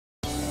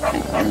Hi,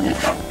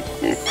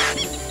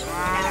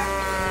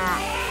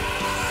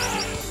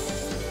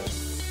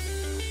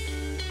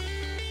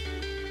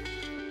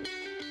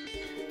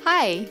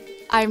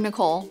 I'm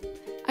Nicole.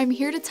 I'm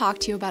here to talk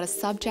to you about a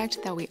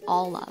subject that we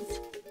all love,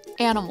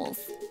 animals.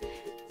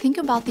 Think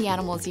about the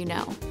animals you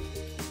know.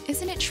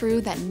 Isn't it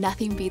true that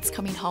nothing beats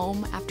coming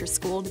home after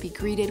school to be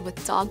greeted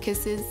with dog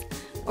kisses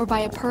or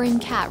by a purring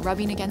cat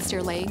rubbing against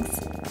your legs?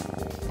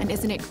 And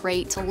isn't it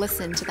great to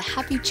listen to the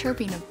happy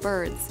chirping of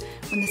birds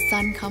when the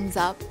sun comes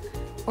up,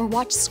 or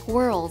watch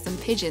squirrels and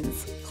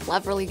pigeons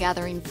cleverly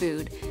gathering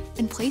food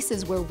in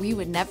places where we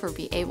would never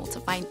be able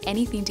to find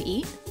anything to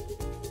eat?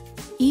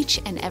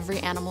 Each and every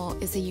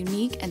animal is a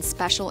unique and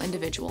special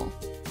individual.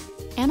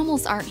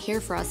 Animals aren't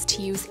here for us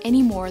to use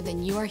any more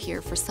than you are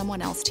here for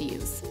someone else to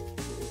use.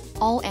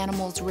 All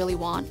animals really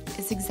want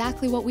is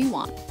exactly what we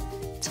want,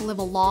 to live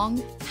a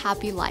long,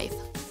 happy life,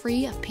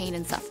 free of pain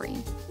and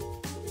suffering.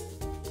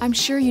 I'm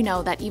sure you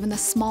know that even the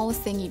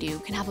smallest thing you do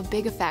can have a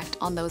big effect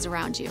on those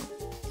around you,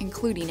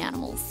 including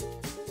animals.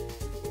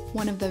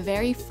 One of the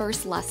very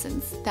first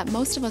lessons that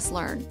most of us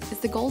learn is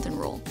the golden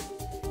rule.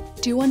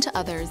 Do unto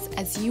others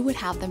as you would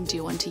have them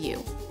do unto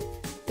you.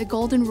 The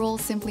golden rule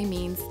simply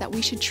means that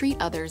we should treat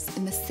others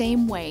in the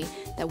same way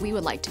that we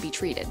would like to be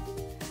treated.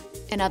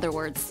 In other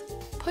words,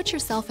 put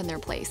yourself in their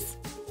place.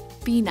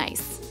 Be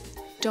nice.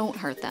 Don't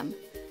hurt them.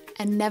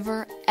 And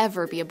never,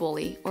 ever be a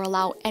bully or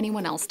allow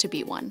anyone else to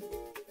be one.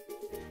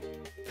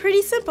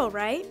 Pretty simple,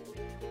 right?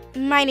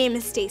 My name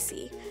is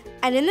Stacy,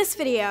 and in this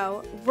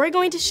video, we're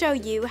going to show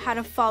you how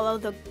to follow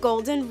the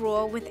golden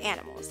rule with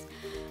animals.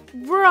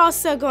 We're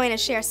also going to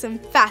share some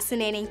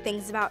fascinating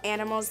things about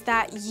animals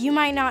that you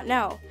might not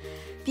know,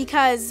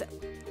 because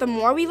the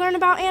more we learn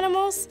about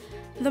animals,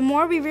 the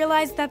more we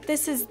realize that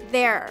this is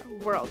their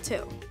world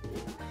too.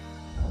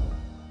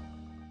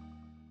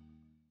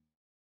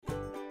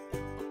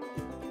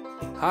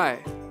 Hi,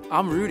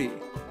 I'm Rudy.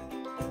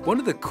 One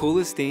of the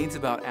coolest things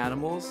about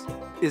animals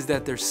is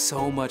that they're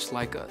so much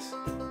like us.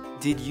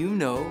 Did you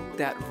know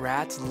that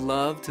rats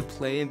love to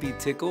play and be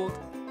tickled?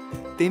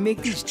 They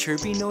make these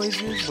chirping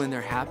noises when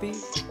they're happy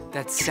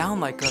that sound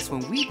like us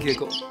when we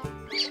giggle.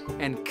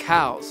 And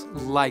cows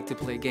like to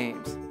play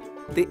games.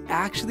 They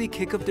actually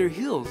kick up their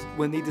heels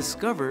when they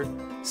discover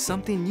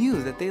something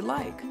new that they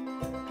like.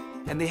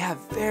 And they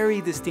have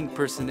very distinct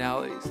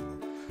personalities.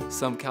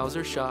 Some cows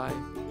are shy,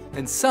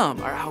 and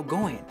some are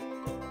outgoing.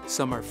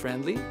 Some are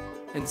friendly,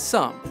 and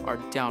some are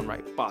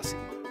downright bossy.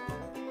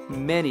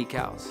 Many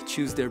cows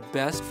choose their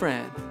best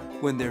friend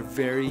when they're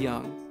very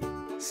young.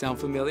 Sound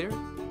familiar?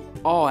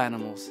 All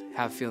animals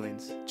have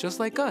feelings, just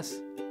like us.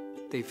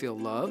 They feel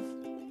love,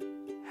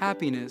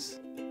 happiness,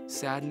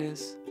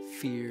 sadness,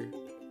 fear,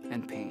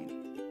 and pain.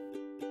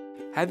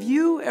 Have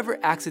you ever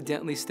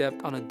accidentally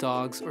stepped on a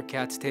dog's or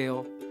cat's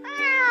tail?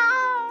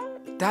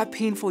 That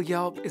painful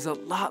yelp is a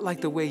lot like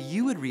the way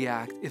you would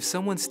react if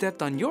someone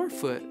stepped on your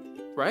foot,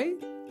 right?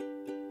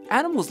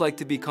 Animals like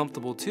to be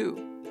comfortable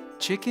too.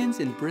 Chickens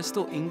in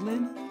Bristol,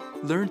 England,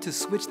 learned to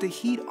switch the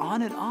heat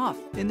on and off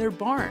in their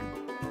barn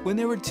when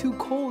they were too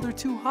cold or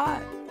too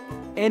hot.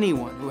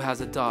 Anyone who has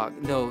a dog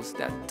knows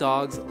that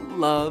dogs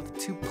love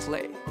to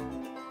play.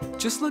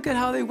 Just look at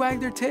how they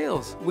wag their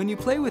tails when you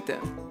play with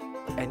them.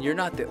 And you're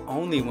not the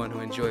only one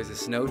who enjoys a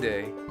snow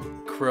day.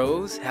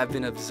 Crows have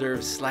been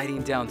observed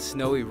sliding down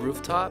snowy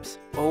rooftops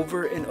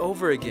over and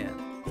over again,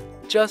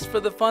 just for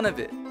the fun of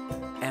it.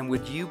 And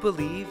would you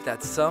believe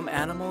that some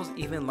animals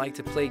even like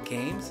to play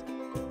games?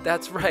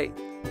 That's right,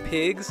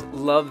 pigs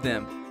love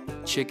them.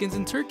 Chickens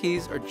and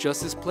turkeys are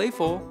just as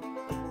playful.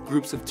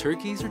 Groups of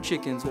turkeys or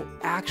chickens will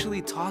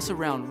actually toss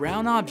around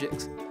round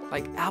objects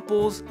like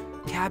apples,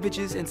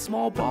 cabbages, and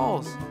small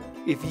balls.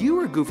 If you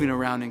were goofing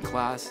around in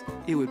class,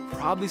 it would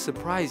probably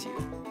surprise you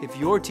if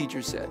your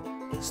teacher said,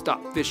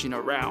 "Stop fishing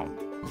around."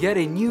 Yet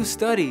a new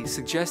study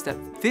suggests that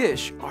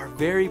fish are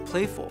very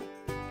playful.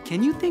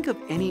 Can you think of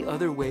any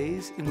other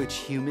ways in which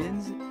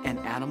humans and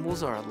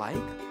animals are alike?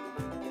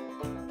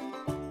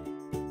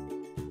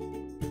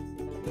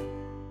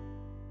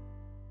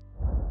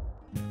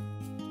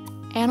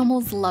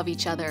 Animals love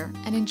each other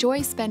and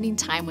enjoy spending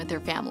time with their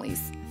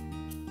families.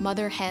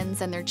 Mother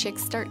hens and their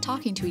chicks start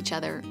talking to each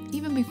other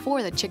even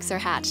before the chicks are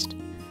hatched.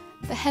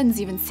 The hens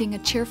even sing a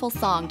cheerful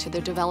song to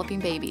their developing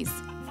babies.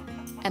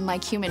 And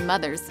like human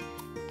mothers,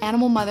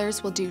 animal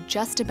mothers will do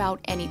just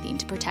about anything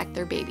to protect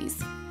their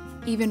babies,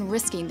 even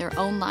risking their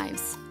own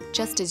lives,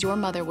 just as your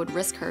mother would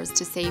risk hers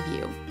to save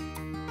you.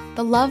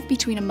 The love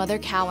between a mother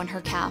cow and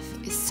her calf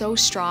is so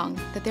strong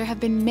that there have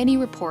been many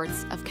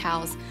reports of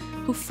cows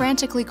who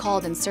frantically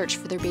called and searched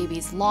for their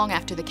babies long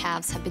after the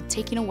calves have been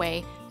taken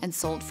away and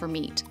sold for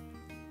meat.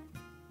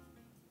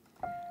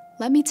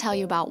 Let me tell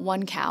you about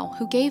one cow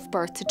who gave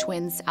birth to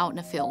twins out in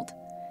a field.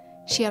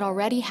 She had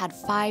already had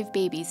 5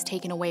 babies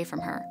taken away from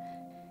her,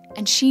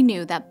 and she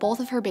knew that both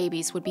of her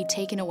babies would be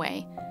taken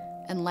away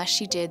unless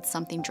she did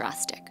something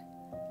drastic.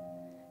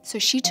 So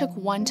she took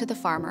one to the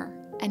farmer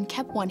and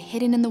kept one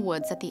hidden in the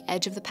woods at the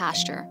edge of the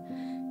pasture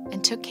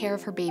and took care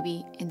of her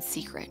baby in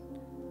secret.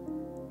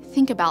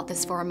 Think about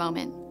this for a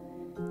moment.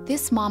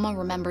 This mama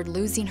remembered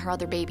losing her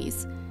other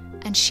babies,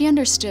 and she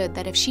understood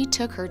that if she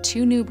took her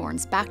 2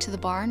 newborns back to the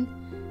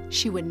barn,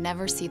 she would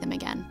never see them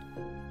again.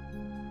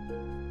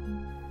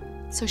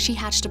 So she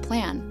hatched a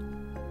plan.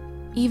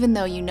 Even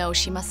though you know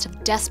she must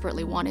have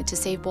desperately wanted to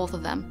save both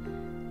of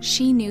them,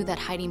 she knew that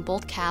hiding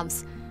both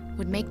calves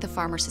would make the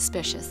farmer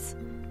suspicious,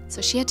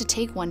 so she had to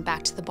take one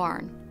back to the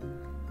barn.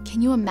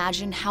 Can you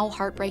imagine how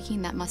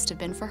heartbreaking that must have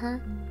been for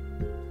her?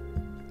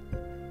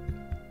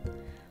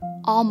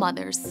 All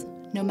mothers,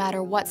 no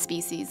matter what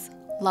species,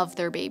 love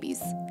their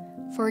babies.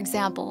 For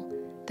example,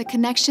 the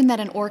connection that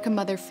an orca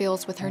mother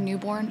feels with her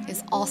newborn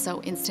is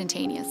also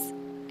instantaneous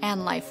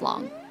and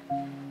lifelong.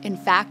 In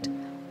fact,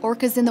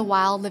 orcas in the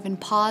wild live in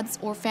pods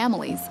or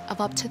families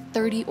of up to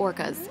 30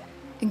 orcas,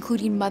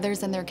 including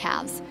mothers and their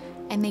calves,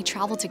 and they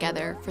travel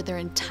together for their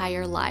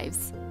entire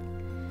lives.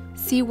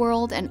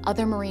 SeaWorld and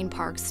other marine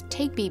parks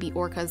take baby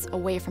orcas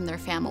away from their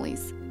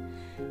families.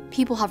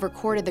 People have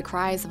recorded the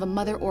cries of a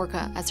mother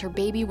orca as her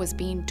baby was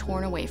being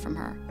torn away from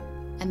her,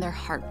 and they're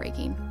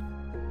heartbreaking.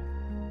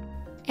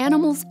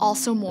 Animals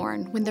also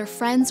mourn when their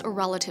friends or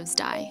relatives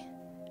die.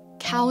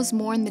 Cows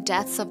mourn the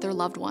deaths of their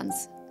loved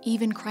ones,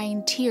 even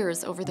crying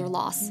tears over their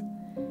loss.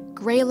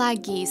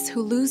 Gray-lag geese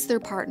who lose their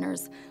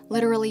partners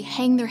literally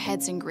hang their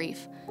heads in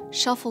grief,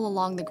 shuffle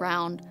along the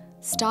ground,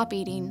 stop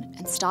eating,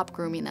 and stop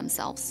grooming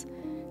themselves.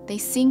 They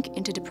sink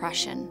into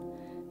depression.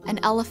 And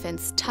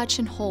elephants touch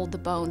and hold the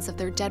bones of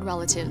their dead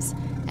relatives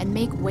and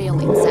make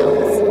wailing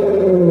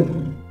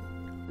sounds.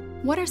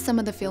 What are some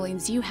of the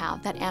feelings you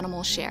have that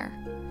animals share?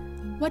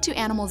 What do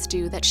animals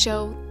do that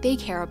show they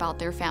care about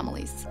their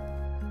families?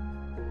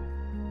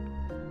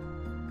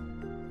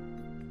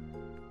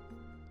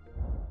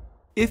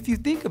 If you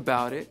think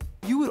about it,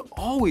 you would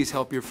always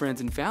help your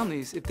friends and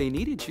families if they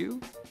needed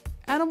you.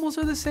 Animals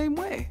are the same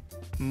way.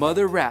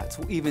 Mother rats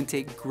will even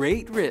take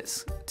great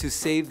risks to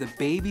save the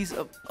babies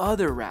of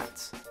other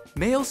rats.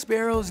 Male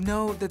sparrows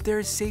know that there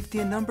is safety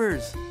in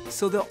numbers,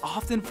 so they'll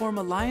often form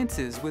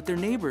alliances with their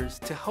neighbors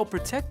to help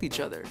protect each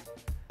other.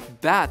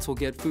 Bats will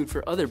get food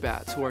for other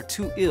bats who are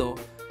too ill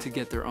to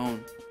get their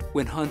own.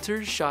 When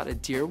hunters shot a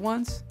deer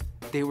once,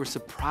 they were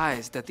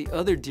surprised that the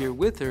other deer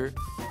with her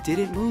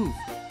didn't move.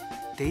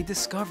 They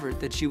discovered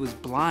that she was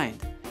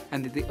blind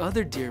and that the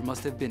other deer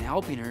must have been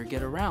helping her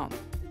get around.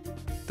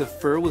 The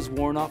fur was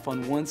worn off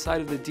on one side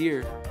of the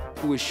deer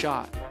who was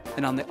shot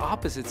and on the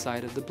opposite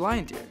side of the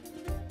blind deer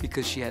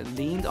because she had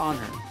leaned on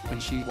her when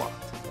she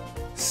walked.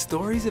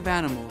 Stories of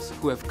animals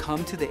who have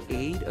come to the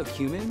aid of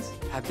humans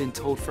have been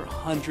told for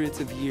hundreds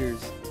of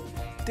years.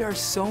 There are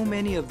so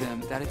many of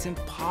them that it's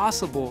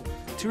impossible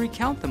to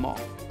recount them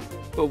all.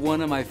 But one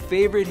of my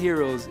favorite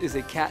heroes is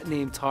a cat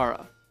named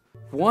Tara.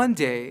 One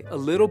day, a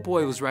little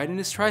boy was riding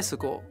his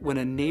tricycle when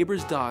a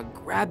neighbor's dog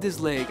grabbed his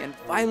leg and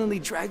violently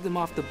dragged him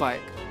off the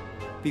bike.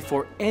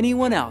 Before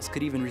anyone else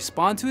could even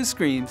respond to his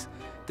screams,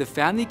 the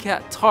family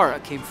cat Tara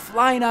came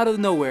flying out of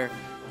nowhere,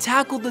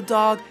 tackled the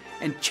dog,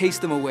 and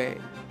chased him away.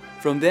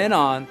 From then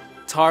on,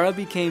 Tara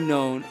became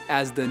known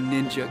as the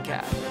Ninja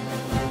Cat.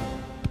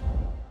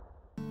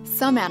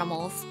 Some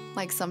animals,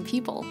 like some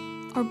people,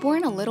 are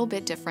born a little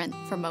bit different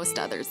from most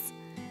others.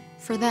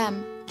 For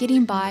them,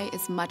 getting by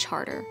is much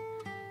harder.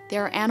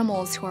 There are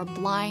animals who are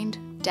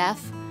blind,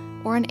 deaf,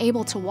 or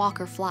unable to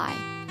walk or fly.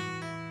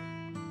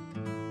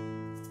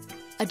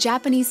 A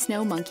Japanese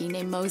snow monkey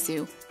named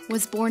Mozu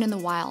was born in the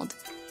wild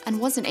and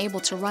wasn't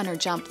able to run or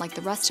jump like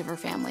the rest of her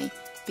family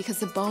because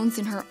the bones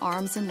in her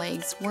arms and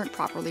legs weren't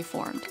properly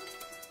formed.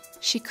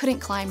 She couldn't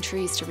climb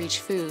trees to reach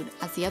food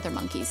as the other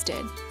monkeys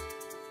did.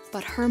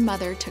 But her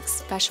mother took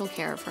special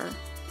care of her,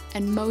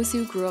 and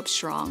Mozu grew up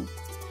strong.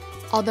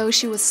 Although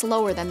she was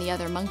slower than the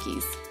other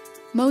monkeys,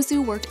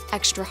 Mozu worked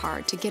extra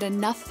hard to get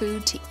enough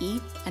food to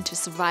eat and to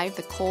survive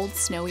the cold,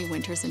 snowy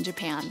winters in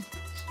Japan.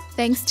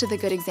 Thanks to the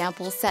good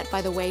example set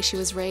by the way she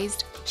was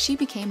raised, she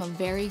became a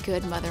very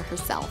good mother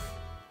herself.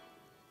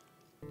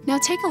 Now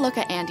take a look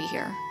at Andy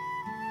here.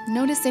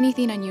 Notice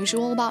anything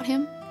unusual about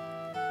him?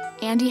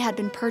 Andy had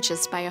been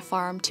purchased by a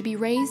farm to be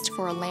raised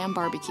for a lamb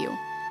barbecue,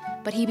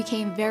 but he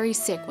became very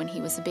sick when he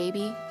was a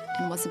baby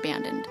and was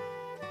abandoned.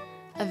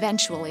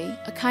 Eventually,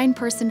 a kind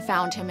person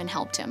found him and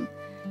helped him,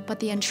 but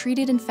the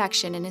untreated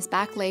infection in his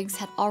back legs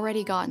had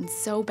already gotten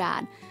so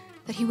bad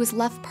that he was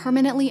left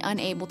permanently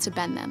unable to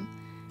bend them,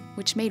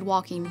 which made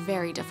walking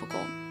very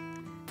difficult.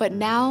 But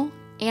now,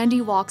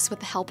 Andy walks with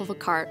the help of a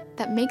cart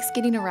that makes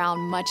getting around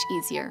much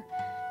easier,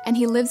 and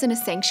he lives in a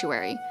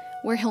sanctuary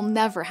where he'll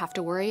never have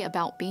to worry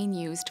about being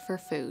used for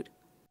food.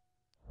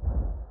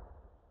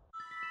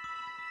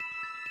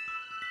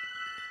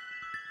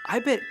 I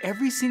bet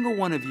every single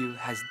one of you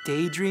has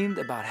daydreamed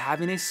about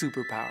having a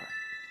superpower.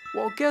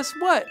 Well, guess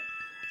what?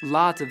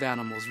 Lots of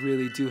animals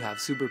really do have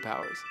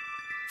superpowers.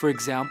 For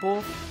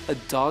example, a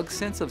dog's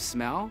sense of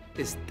smell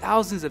is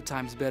thousands of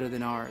times better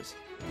than ours.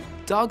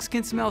 Dogs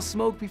can smell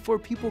smoke before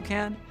people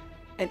can,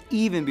 and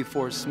even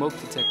before smoke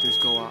detectors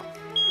go off.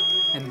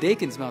 And they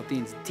can smell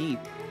things deep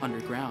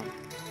underground.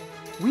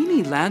 We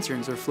need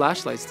lanterns or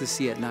flashlights to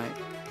see at night,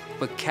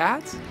 but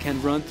cats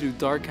can run through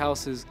dark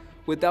houses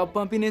without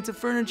bumping into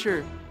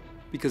furniture.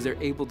 because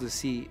they're able to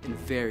see in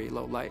very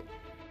low light.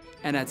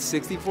 And at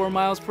 64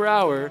 miles per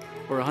hour,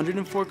 or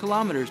 104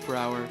 kilometers per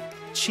hour,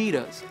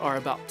 cheetahs are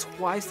about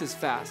twice as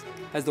fast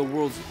as the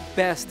world's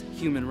best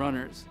human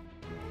runners.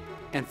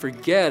 And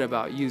forget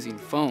about using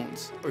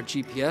phones or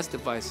GPS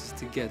devices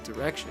to get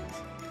directions.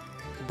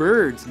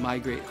 Birds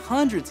migrate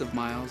hundreds of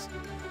miles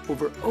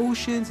over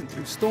oceans and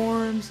through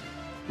storms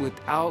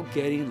without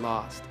getting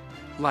lost.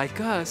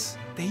 Like us,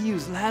 they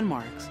use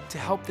landmarks to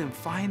help them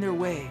find their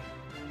way.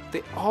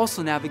 They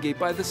also navigate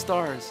by the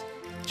stars,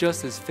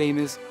 just as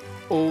famous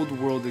old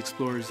world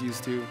explorers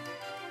used to.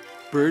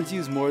 Birds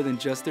use more than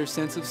just their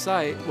sense of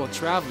sight while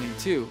traveling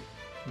too.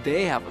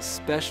 They have a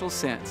special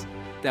sense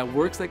that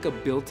works like a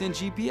built-in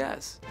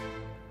GPS.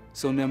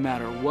 So no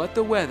matter what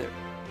the weather,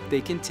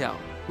 they can tell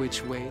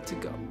which way to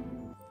go.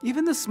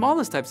 Even the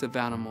smallest types of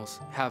animals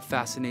have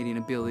fascinating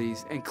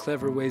abilities and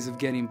clever ways of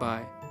getting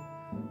by.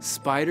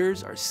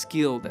 Spiders are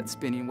skilled at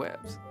spinning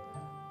webs.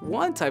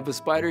 One type of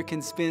spider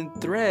can spin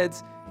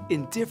threads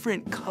in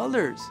different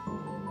colors.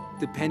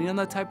 Depending on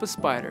the type of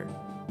spider,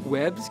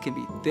 webs can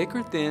be thick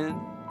or thin,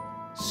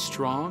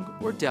 strong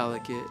or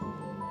delicate,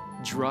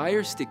 dry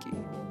or sticky.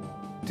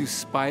 Do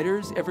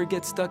spiders ever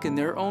get stuck in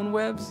their own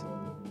webs?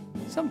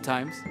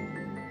 Sometimes,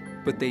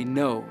 but they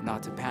know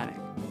not to panic.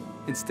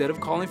 Instead of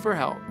calling for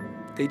help,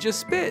 they just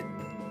spit.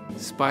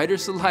 Spider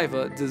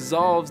saliva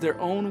dissolves their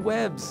own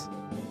webs.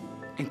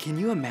 And can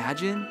you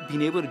imagine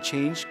being able to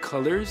change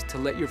colors to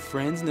let your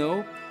friends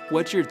know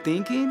what you're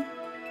thinking?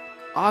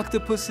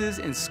 Octopuses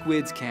and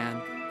squids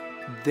can.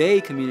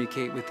 They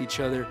communicate with each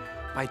other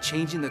by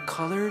changing the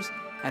colors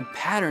and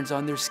patterns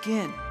on their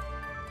skin.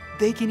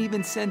 They can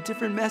even send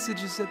different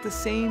messages at the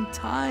same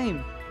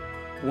time.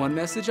 One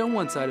message on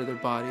one side of their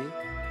body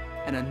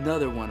and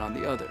another one on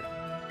the other.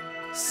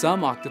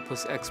 Some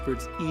octopus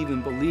experts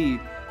even believe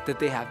that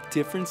they have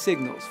different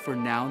signals for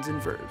nouns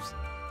and verbs.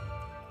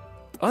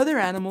 Other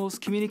animals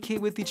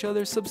communicate with each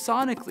other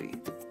subsonically.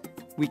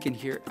 We can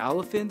hear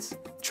elephants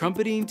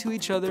trumpeting to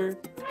each other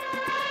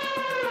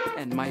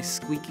and mice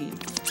squeaking.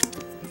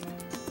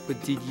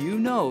 But did you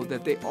know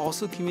that they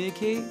also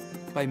communicate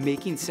by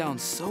making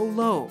sounds so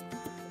low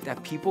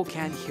that people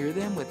can't hear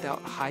them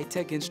without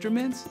high-tech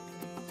instruments?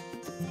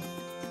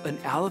 An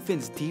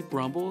elephant's deep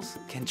rumbles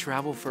can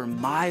travel for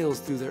miles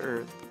through the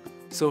earth,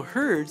 so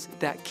herds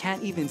that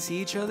can't even see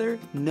each other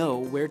know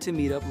where to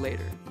meet up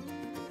later.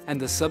 And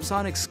the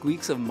subsonic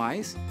squeaks of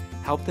mice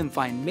help them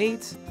find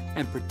mates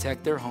and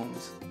protect their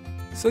homes.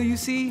 So you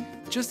see,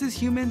 just as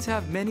humans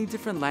have many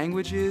different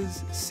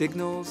languages,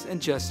 signals,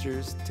 and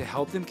gestures to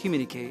help them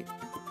communicate,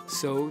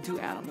 so do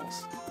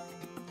animals.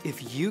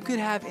 If you could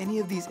have any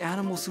of these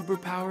animal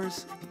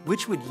superpowers,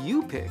 which would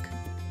you pick?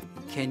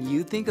 Can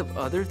you think of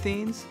other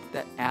things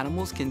that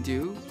animals can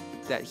do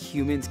that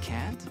humans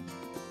can't?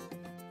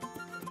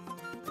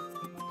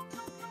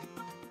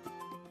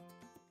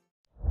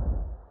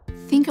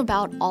 Think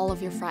about all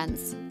of your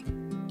friends.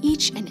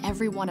 Each and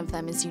every one of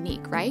them is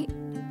unique, right?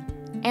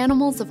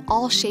 Animals of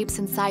all shapes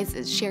and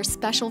sizes share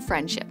special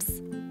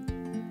friendships.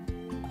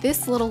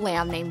 This little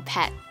lamb named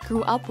Pet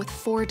grew up with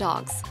 4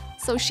 dogs,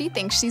 so she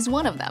thinks she's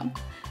one of them.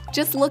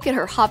 Just look at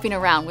her hopping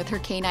around with her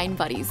canine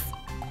buddies.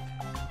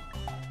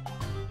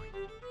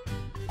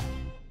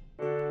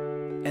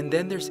 And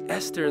then there's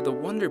Esther, the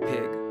Wonder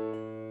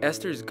Pig.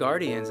 Esther's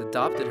guardians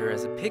adopted her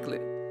as a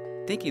piglet,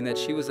 thinking that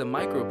she was a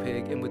micro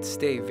pig and would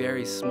stay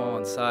very small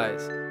in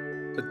size.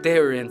 But they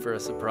were in for a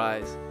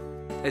surprise.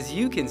 As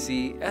you can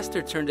see,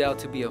 Esther turned out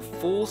to be a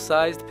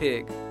full-sized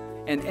pig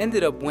and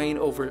ended up weighing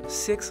over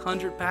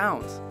 600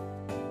 pounds.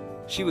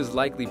 She was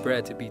likely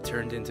bred to be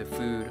turned into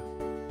food.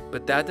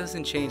 But that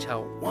doesn't change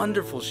how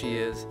wonderful she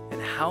is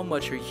and how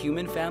much her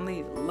human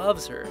family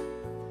loves her.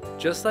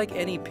 Just like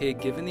any pig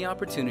given the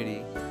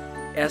opportunity,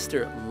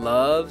 Esther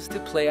loves to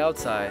play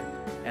outside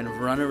and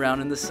run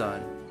around in the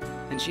sun.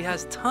 And she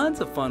has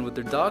tons of fun with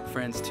her dog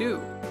friends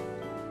too.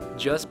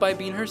 Just by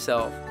being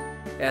herself,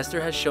 Esther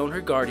has shown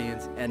her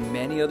guardians and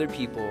many other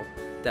people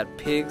that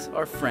pigs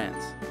are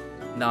friends,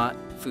 not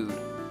food.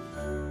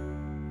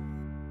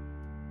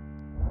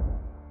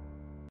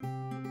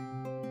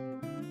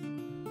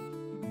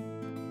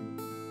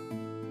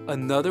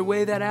 Another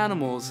way that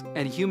animals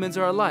and humans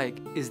are alike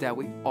is that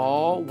we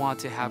all want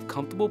to have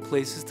comfortable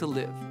places to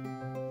live.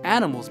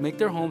 Animals make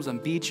their homes on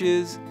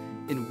beaches,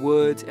 in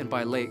woods, and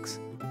by lakes,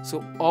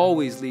 so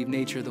always leave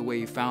nature the way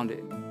you found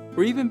it,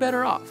 or even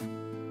better off.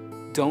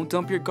 Don't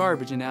dump your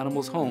garbage in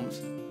animals'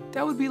 homes.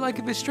 That would be like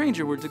if a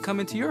stranger were to come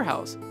into your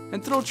house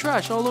and throw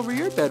trash all over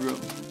your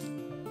bedroom.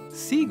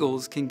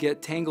 Seagulls can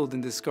get tangled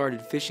in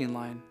discarded fishing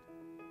line.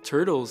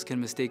 Turtles can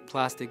mistake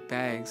plastic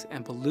bags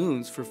and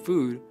balloons for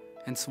food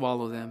and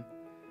swallow them.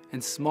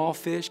 And small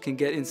fish can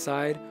get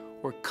inside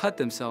or cut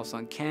themselves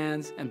on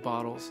cans and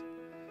bottles.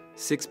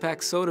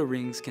 6-pack soda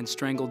rings can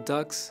strangle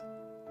ducks,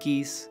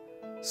 geese,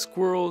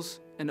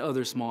 squirrels, and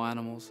other small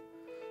animals.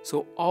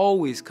 So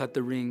always cut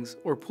the rings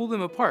or pull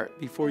them apart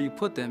before you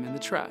put them in the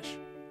trash.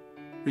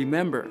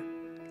 Remember,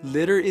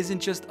 litter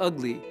isn't just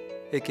ugly,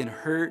 it can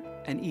hurt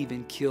and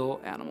even kill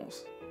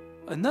animals.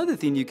 Another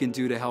thing you can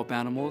do to help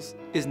animals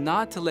is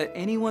not to let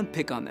anyone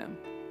pick on them.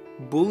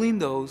 Bullying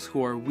those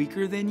who are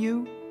weaker than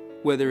you,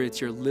 whether it's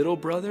your little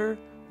brother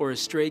or a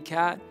stray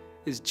cat,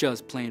 is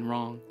just plain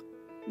wrong.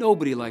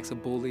 Nobody likes a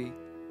bully.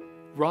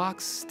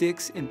 Rocks,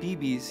 sticks, and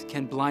BBs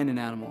can blind an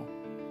animal.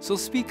 So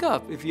speak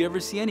up if you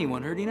ever see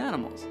anyone hurting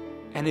animals.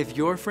 And if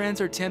your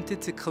friends are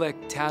tempted to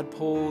collect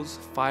tadpoles,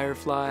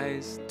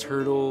 fireflies,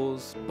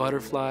 turtles,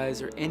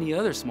 butterflies, or any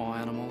other small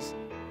animals,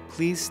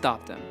 please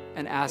stop them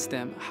and ask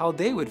them how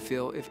they would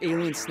feel if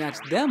aliens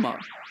snatched them up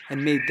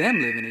and made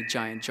them live in a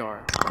giant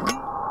jar.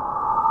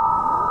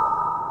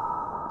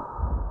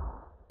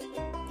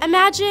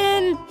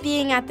 Imagine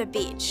being at the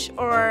beach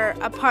or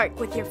a park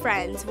with your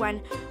friends when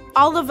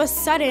all of a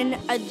sudden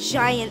a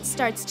giant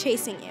starts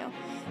chasing you.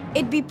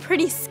 It'd be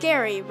pretty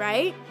scary,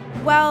 right?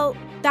 Well,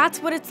 that's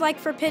what it's like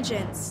for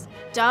pigeons,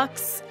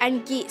 ducks,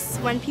 and geese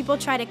when people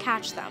try to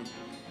catch them.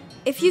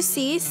 If you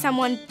see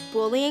someone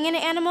bullying an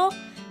animal,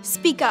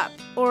 speak up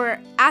or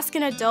ask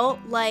an adult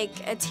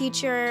like a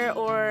teacher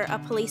or a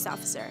police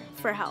officer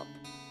for help.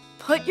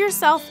 Put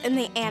yourself in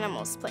the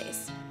animal's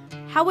place.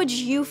 How would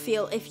you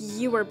feel if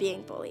you were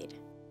being bullied?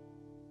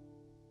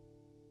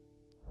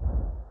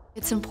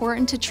 It's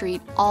important to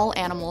treat all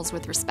animals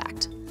with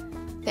respect.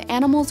 The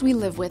animals we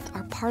live with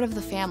are part of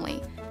the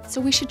family, so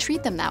we should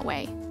treat them that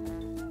way.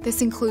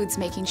 This includes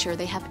making sure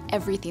they have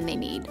everything they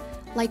need,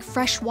 like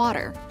fresh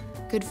water,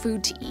 good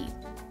food to eat,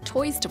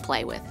 toys to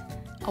play with,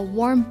 a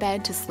warm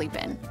bed to sleep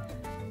in,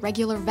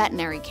 regular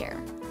veterinary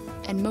care,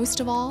 and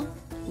most of all,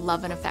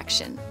 love and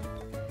affection.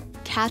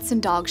 Cats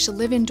and dogs should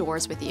live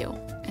indoors with you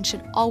and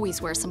should always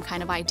wear some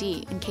kind of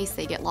ID in case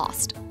they get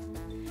lost.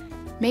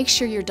 Make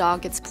sure your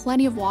dog gets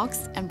plenty of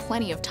walks and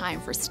plenty of time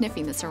for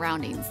sniffing the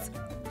surroundings.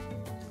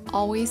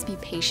 Always be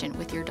patient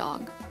with your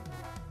dog.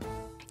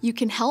 You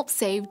can help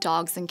save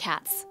dogs and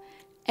cats.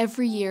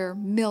 Every year,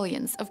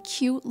 millions of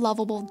cute,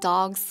 lovable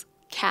dogs,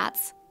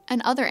 cats,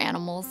 and other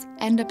animals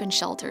end up in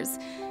shelters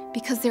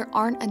because there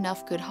aren't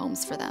enough good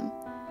homes for them.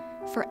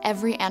 For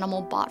every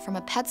animal bought from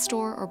a pet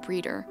store or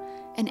breeder,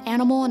 an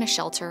animal in a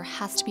shelter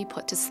has to be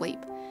put to sleep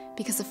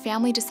because a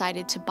family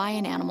decided to buy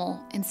an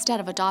animal instead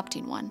of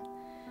adopting one.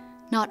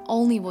 Not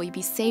only will you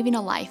be saving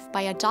a life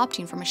by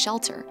adopting from a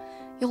shelter,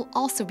 you'll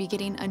also be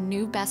getting a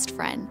new best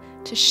friend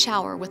to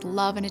shower with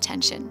love and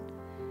attention.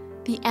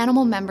 The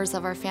animal members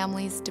of our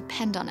families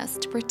depend on us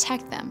to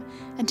protect them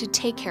and to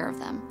take care of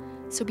them,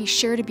 so be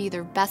sure to be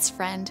their best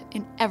friend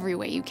in every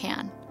way you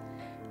can.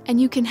 And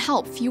you can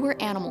help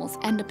fewer animals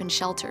end up in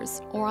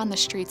shelters or on the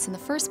streets in the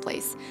first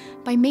place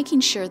by making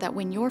sure that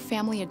when your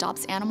family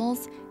adopts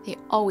animals, they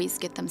always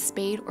get them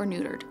spayed or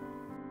neutered.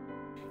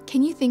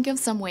 Can you think of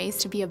some ways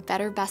to be a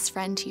better best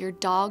friend to your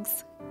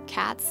dogs,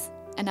 cats,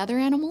 and other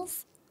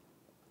animals?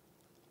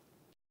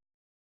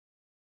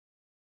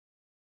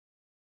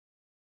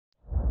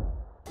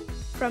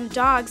 From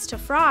dogs to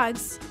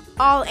frogs,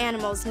 all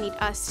animals need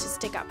us to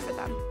stick up for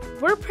them.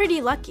 We're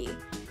pretty lucky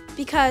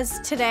because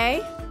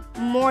today,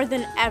 more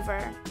than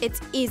ever, it's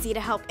easy to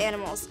help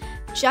animals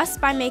just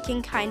by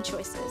making kind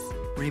choices.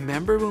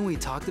 Remember when we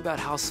talked about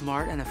how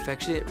smart and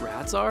affectionate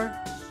rats are?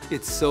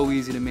 It's so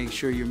easy to make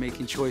sure you're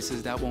making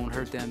choices that won't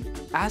hurt them.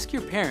 Ask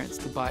your parents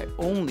to buy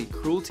only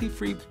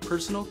cruelty-free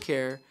personal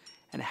care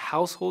and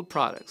household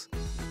products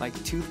like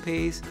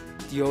toothpaste,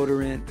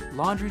 deodorant,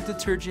 laundry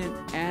detergent,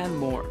 and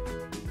more.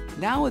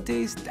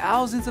 Nowadays,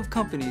 thousands of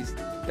companies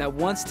that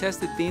once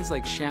tested things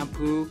like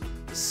shampoo,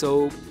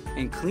 soap,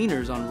 and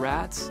cleaners on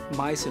rats,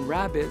 mice, and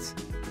rabbits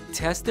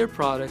test their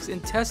products in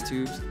test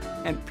tubes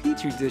and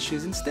petri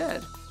dishes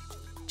instead.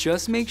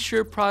 Just make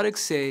sure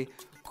products say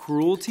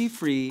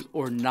cruelty-free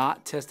or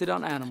not tested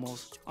on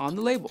animals on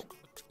the label.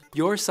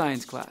 Your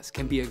science class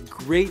can be a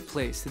great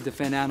place to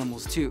defend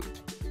animals too.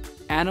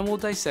 Animal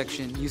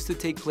dissection used to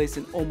take place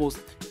in almost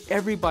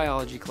every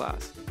biology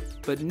class,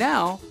 but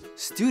now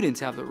students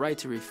have the right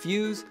to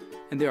refuse,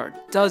 and there are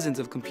dozens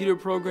of computer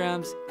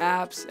programs,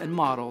 apps, and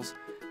models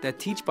that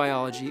teach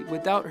biology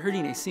without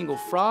hurting a single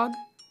frog,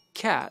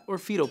 cat, or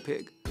fetal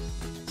pig.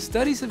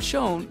 Studies have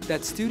shown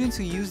that students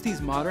who use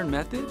these modern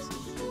methods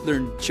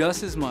learn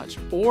just as much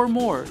or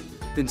more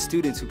than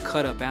students who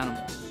cut up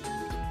animals.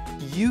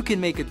 You can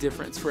make a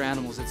difference for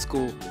animals at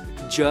school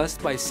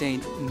just by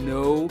saying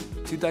no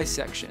to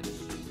dissection.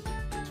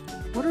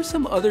 What are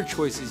some other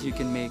choices you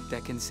can make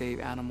that can save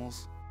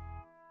animals?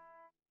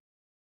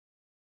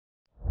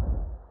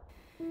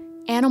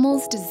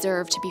 Animals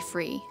deserve to be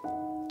free.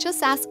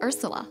 Just ask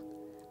Ursula.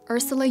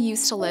 Ursula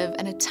used to live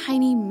in a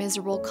tiny,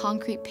 miserable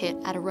concrete pit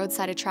at a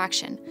roadside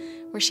attraction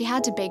where she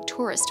had to beg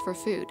tourists for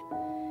food.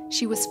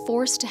 She was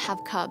forced to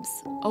have cubs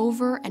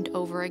over and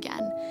over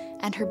again,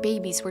 and her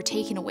babies were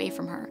taken away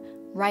from her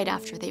right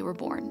after they were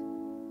born.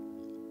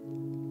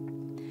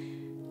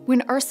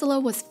 When Ursula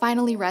was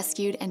finally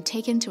rescued and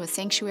taken to a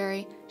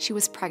sanctuary, she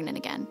was pregnant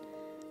again.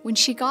 When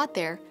she got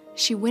there,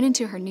 she went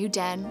into her new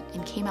den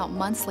and came out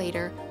months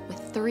later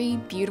with 3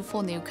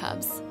 beautiful new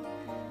cubs.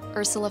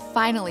 Ursula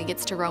finally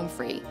gets to roam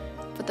free,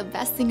 but the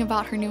best thing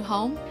about her new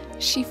home,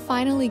 she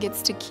finally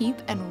gets to keep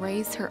and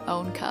raise her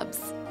own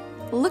cubs.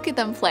 Look at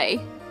them play.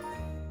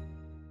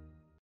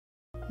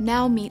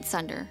 Now meet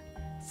Sunder.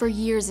 For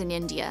years in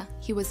India,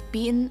 he was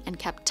beaten and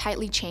kept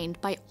tightly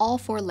chained by all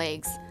four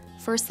legs,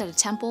 first at a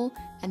temple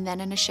and then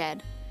in a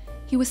shed.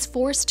 He was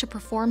forced to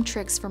perform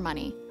tricks for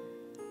money.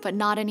 But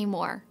not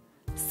anymore.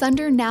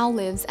 Sunder now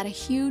lives at a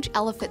huge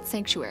elephant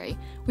sanctuary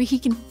where he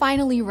can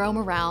finally roam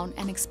around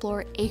and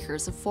explore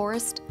acres of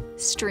forest,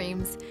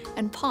 streams,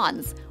 and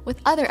ponds with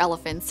other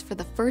elephants for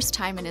the first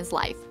time in his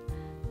life.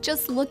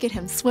 Just look at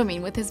him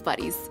swimming with his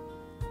buddies.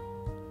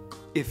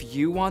 If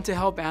you want to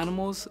help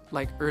animals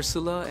like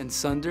Ursula and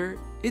Sunder,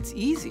 it's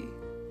easy.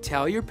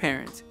 Tell your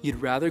parents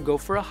you'd rather go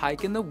for a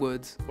hike in the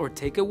woods or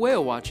take a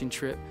whale watching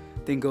trip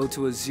than go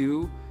to a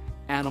zoo,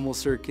 animal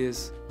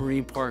circus,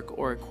 marine park,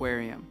 or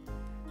aquarium.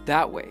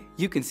 That way,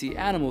 you can see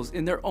animals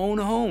in their own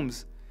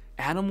homes.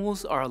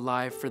 Animals are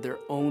alive for their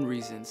own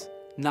reasons,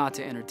 not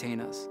to entertain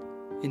us.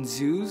 In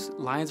zoos,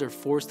 lions are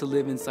forced to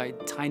live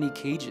inside tiny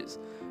cages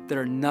that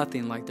are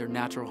nothing like their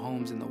natural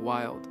homes in the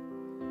wild.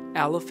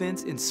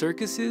 Elephants in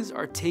circuses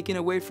are taken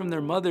away from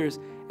their mothers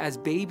as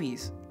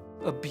babies,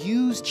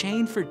 abused,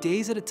 chained for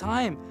days at a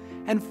time,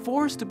 and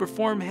forced to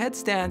perform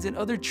headstands and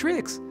other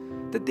tricks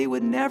that they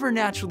would never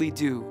naturally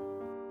do.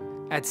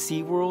 At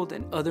SeaWorld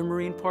and other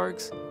marine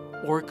parks,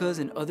 orcas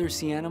and other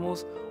sea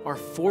animals are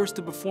forced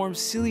to perform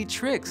silly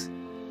tricks,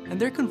 and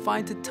they're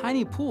confined to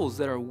tiny pools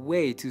that are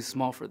way too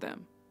small for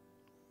them.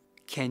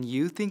 Can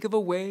you think of a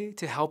way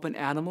to help an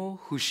animal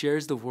who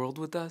shares the world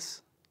with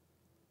us?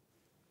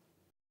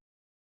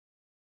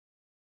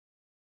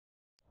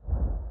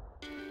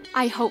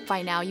 I hope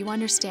by now you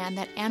understand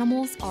that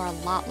animals are a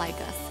lot like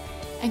us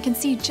and can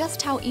see just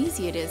how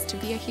easy it is to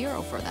be a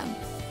hero for them.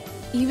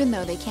 Even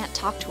though they can't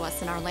talk to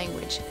us in our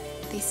language,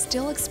 they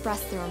still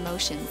express their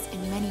emotions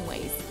in many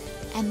ways,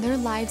 and their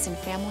lives and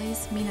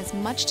families mean as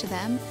much to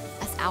them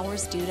as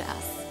ours do to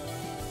us.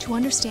 To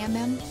understand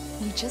them,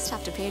 we just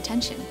have to pay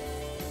attention.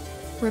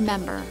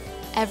 Remember,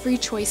 every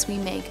choice we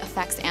make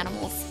affects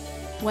animals.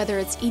 Whether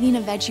it's eating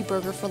a veggie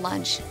burger for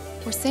lunch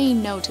or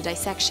saying no to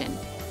dissection,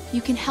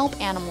 you can help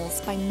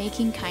animals by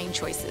making kind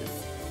choices.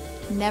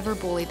 Never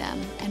bully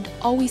them, and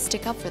always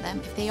stick up for them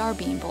if they are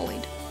being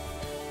bullied.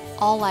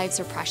 All lives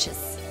are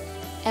precious.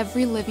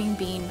 Every living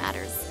being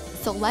matters.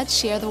 So let's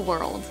share the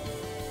world.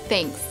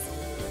 Thanks.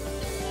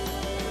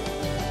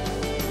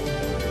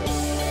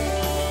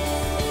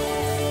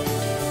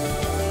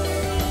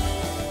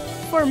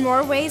 For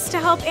more ways to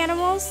help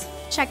animals,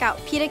 check out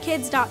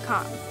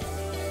PETAKids.com.